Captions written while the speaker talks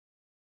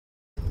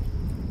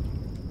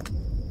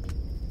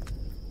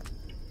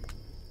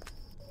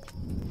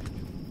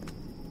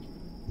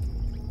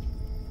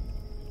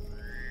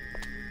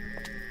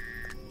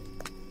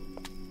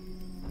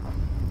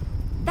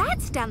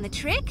done the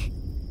trick.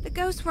 The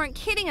ghosts weren't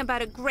kidding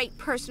about a great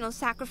personal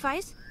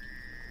sacrifice.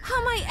 How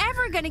am I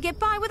ever gonna get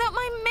by without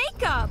my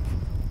makeup?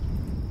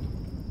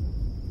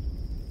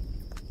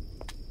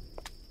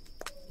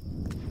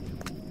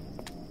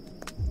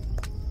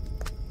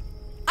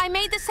 I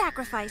made the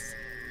sacrifice.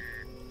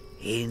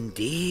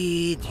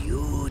 Indeed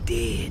you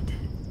did.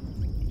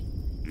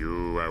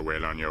 You are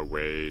well on your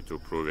way to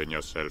proving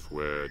yourself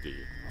worthy.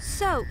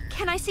 So,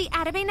 can I see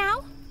Adabe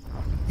now?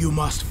 You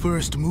must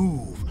first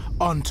move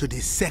onto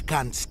the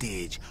second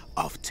stage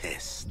of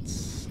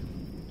tests.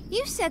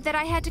 You said that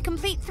I had to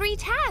complete 3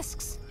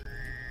 tasks.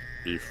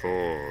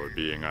 Before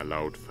being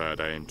allowed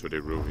further into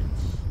the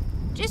ruins.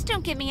 Just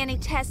don't give me any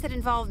tests that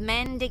involve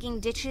men digging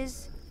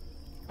ditches.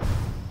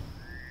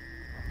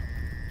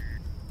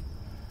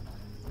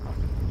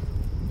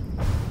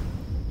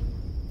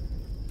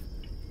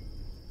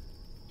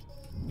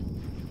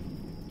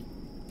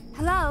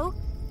 Hello?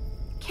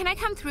 Can I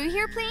come through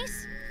here,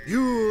 please?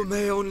 You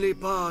may only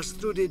pass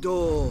through the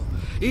door.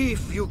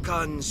 If you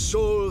can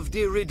solve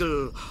the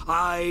riddle,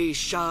 I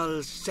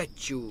shall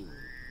set you.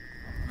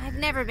 I've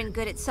never been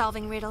good at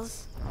solving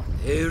riddles.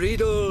 The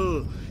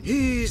riddle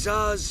is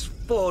as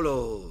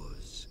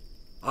follows.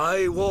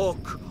 I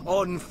walk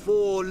on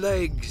 4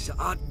 legs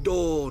at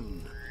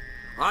dawn.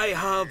 I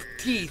have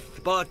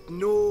teeth but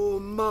no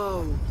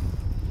mouth.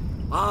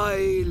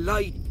 I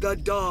light the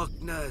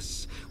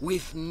darkness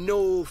with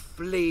no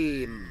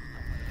flame.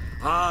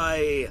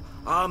 I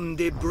am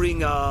the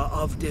bringer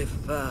of the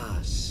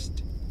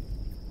first.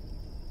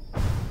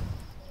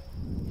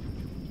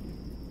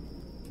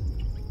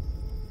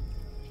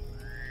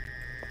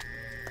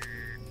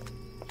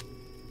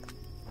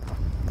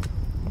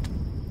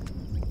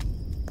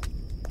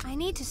 I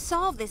need to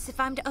solve this if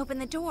I'm to open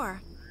the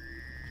door.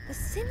 The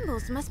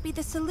symbols must be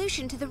the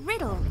solution to the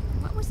riddle.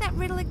 What was that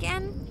riddle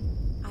again?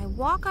 I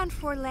walk on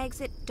 4 legs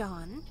at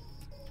dawn.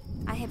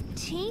 I have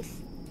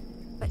teeth,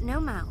 but no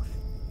mouth.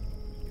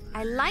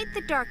 I light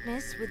the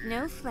darkness with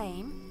no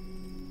flame.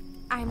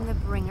 I'm the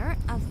bringer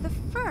of the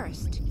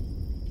first.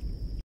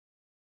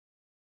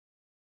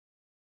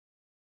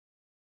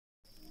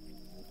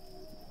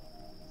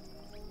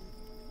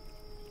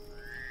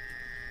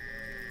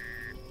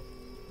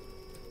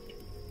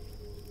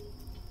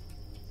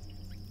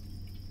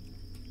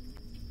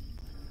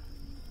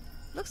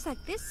 Looks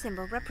like this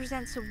symbol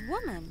represents a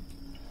woman.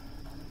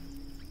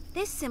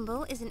 This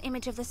symbol is an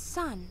image of the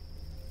sun.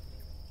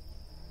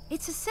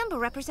 It's a symbol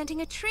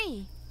representing a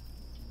tree.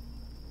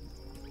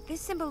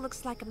 This symbol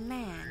looks like a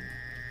man.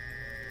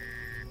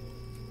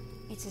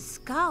 It's a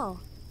skull.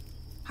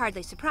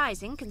 Hardly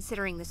surprising,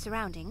 considering the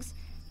surroundings.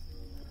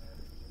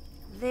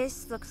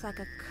 This looks like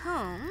a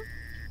comb.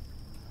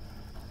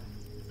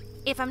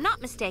 If I'm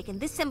not mistaken,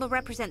 this symbol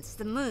represents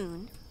the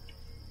moon.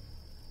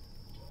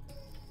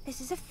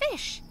 This is a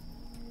fish.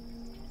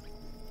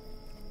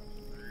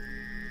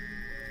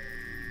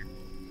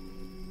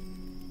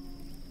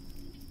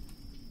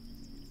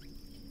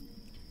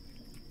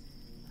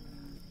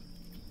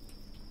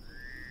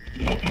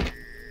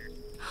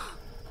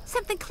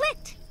 Something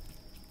clicked!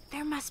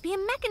 There must be a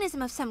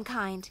mechanism of some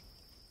kind.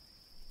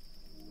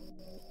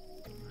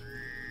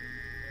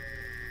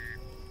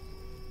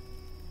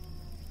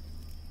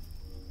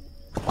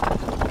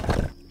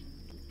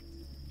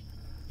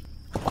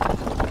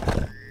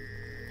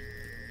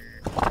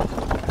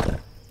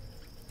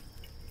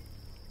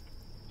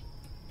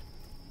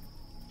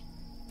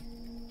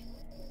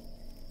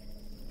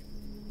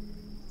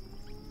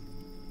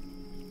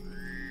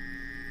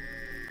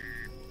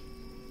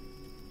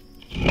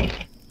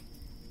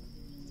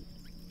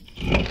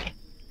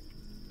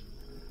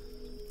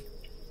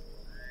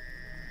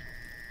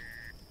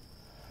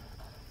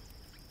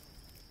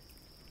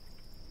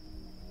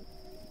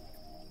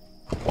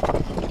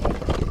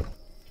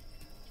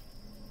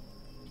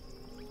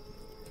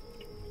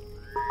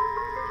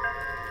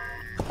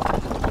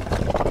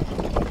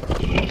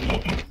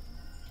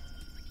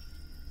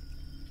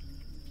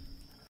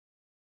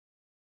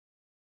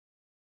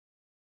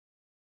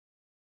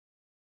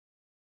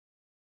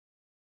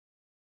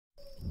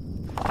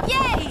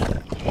 Yay!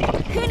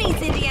 Who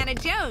needs Indiana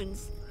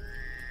Jones?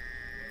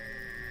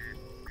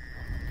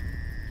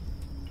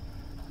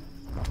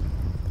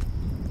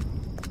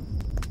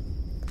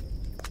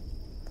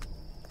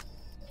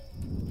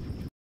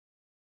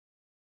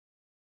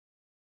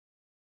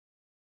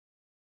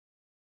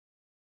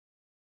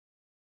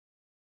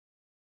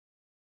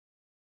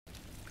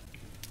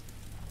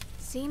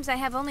 Seems I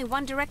have only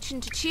one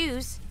direction to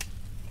choose.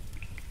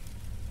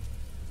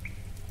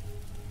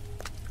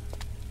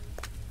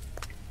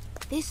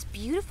 This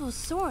beautiful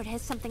sword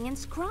has something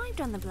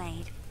inscribed on the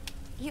blade.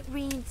 It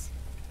reads,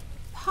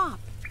 "Pop."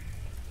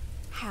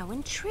 How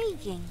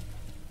intriguing.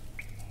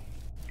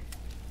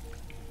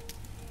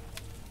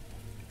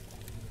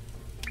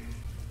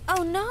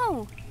 Oh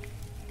no!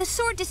 The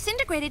sword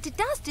disintegrated to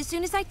dust as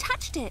soon as I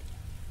touched it.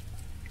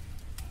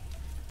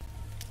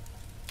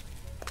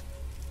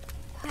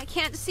 I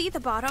can't see the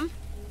bottom.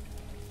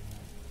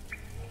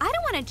 I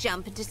don't want to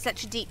jump into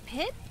such a deep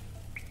pit.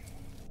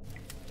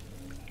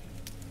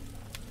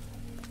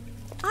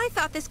 I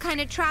thought this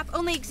kind of trap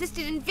only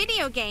existed in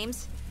video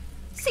games.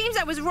 Seems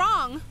I was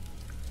wrong.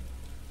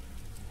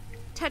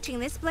 Touching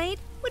this blade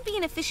would be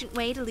an efficient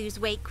way to lose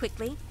weight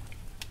quickly.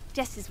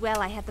 Just as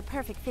well I have the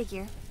perfect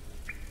figure.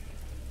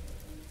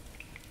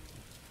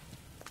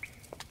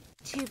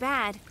 Too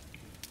bad.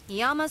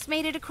 He almost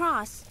made it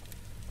across.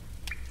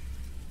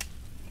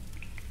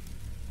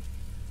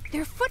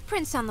 There are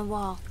footprints on the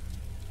wall.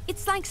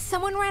 It's like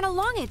someone ran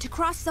along it to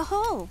cross the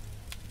hole.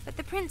 But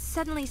the prints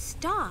suddenly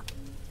stop.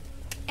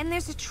 And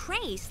there's a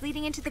trace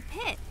leading into the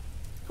pit.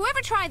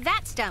 Whoever tried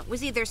that stunt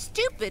was either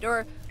stupid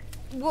or,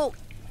 well,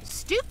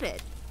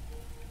 stupid.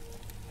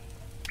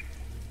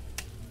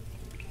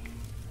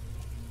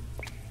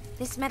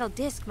 This metal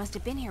disc must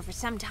have been here for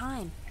some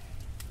time.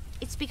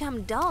 It's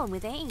become dull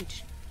with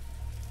age.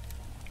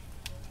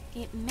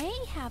 It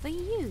may have a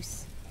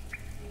use.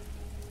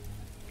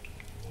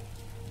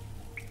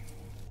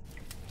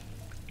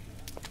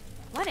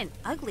 What an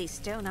ugly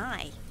stone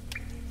eye.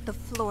 The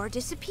floor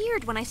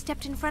disappeared when I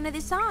stepped in front of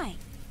this eye.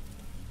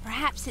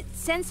 Perhaps it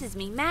senses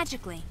me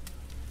magically.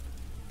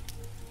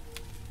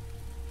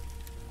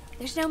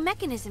 There's no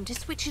mechanism to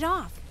switch it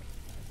off.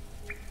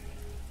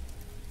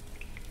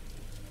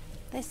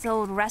 This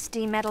old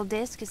rusty metal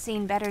disc has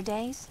seen better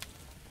days.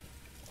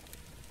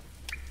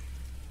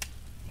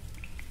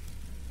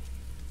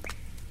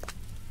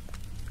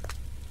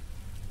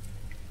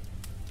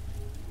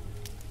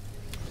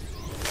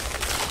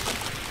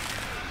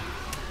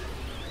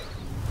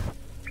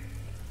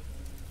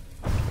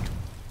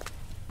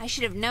 I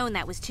should have known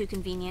that was too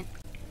convenient.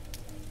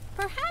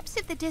 Perhaps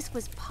if the disc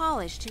was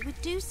polished, it would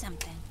do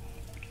something.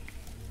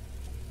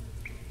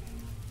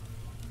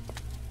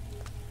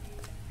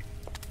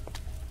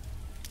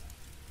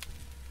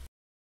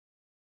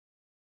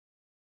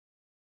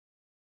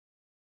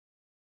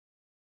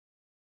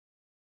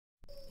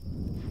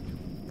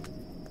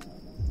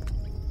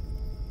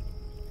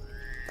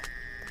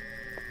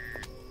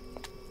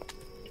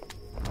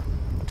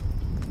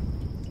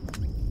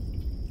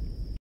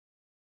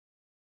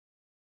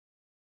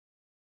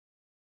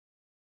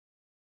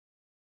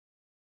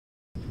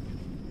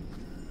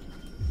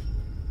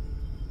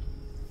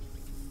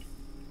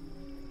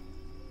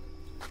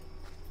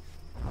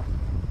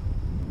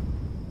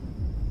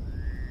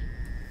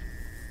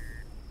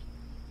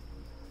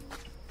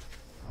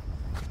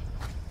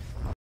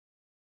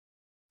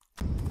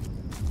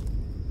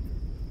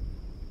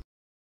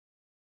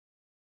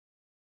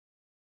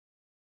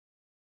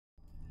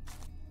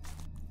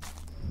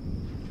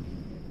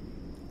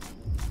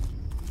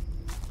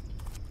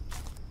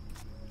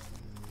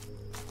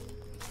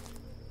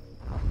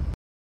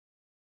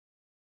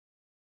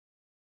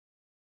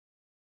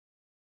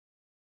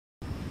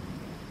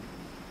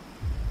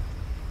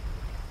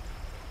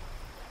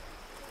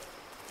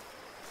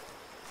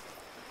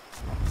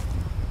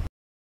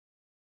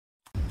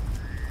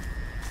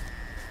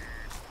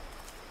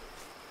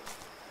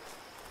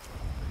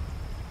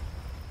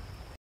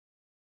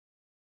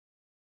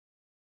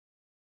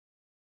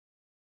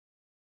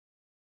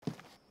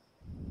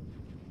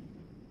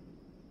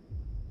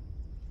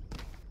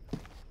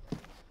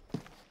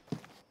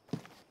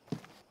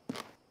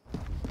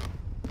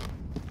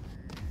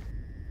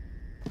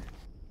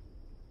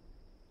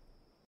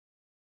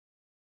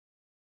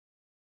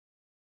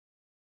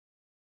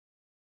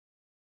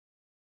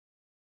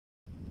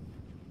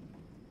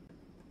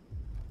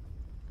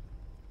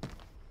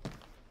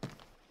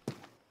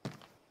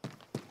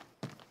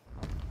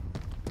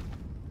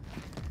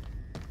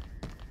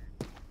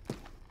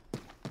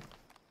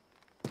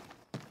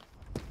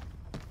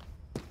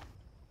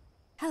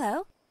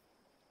 Hello?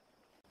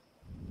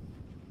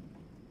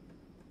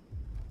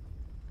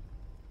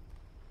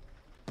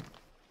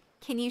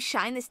 Can you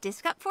shine this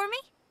disc up for me?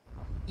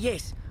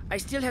 Yes, I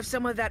still have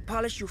some of that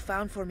polish you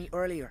found for me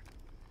earlier.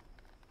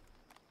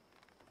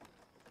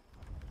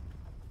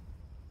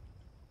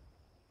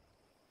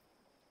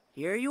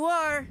 Here you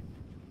are.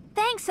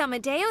 Thanks,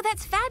 Amadeo.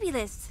 That's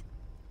fabulous.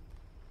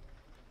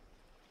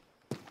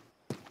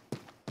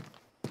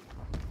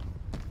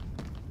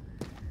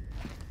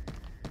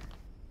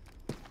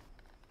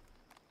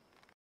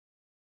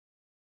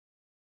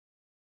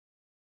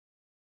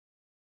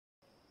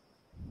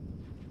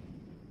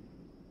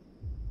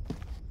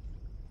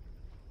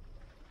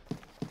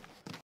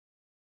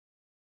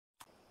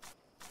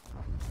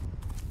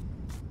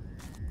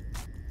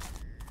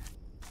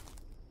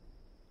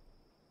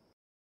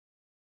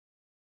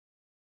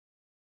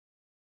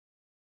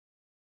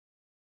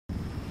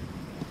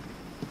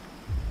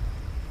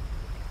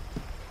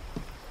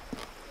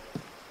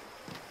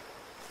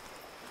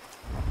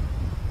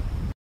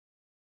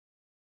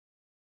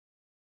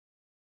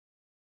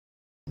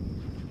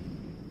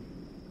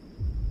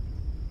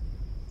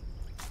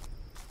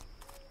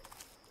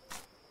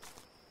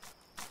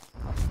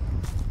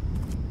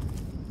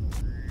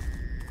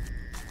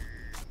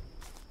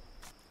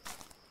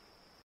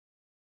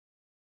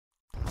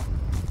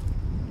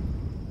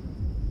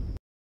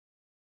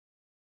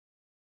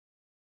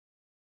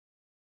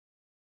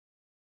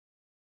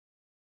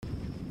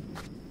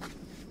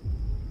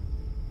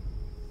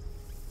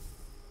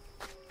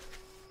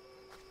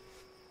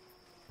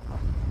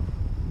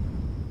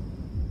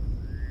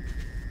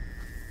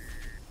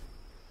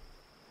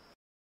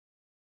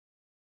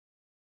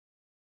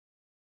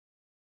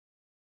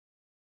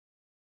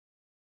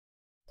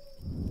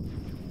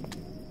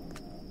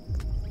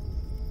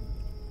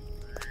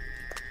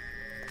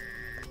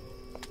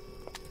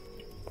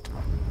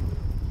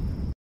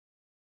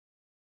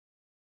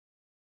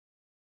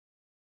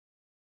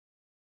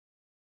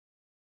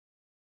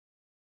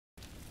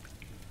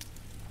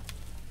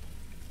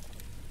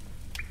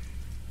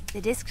 The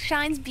disc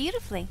shines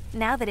beautifully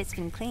now that it's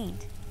been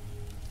cleaned.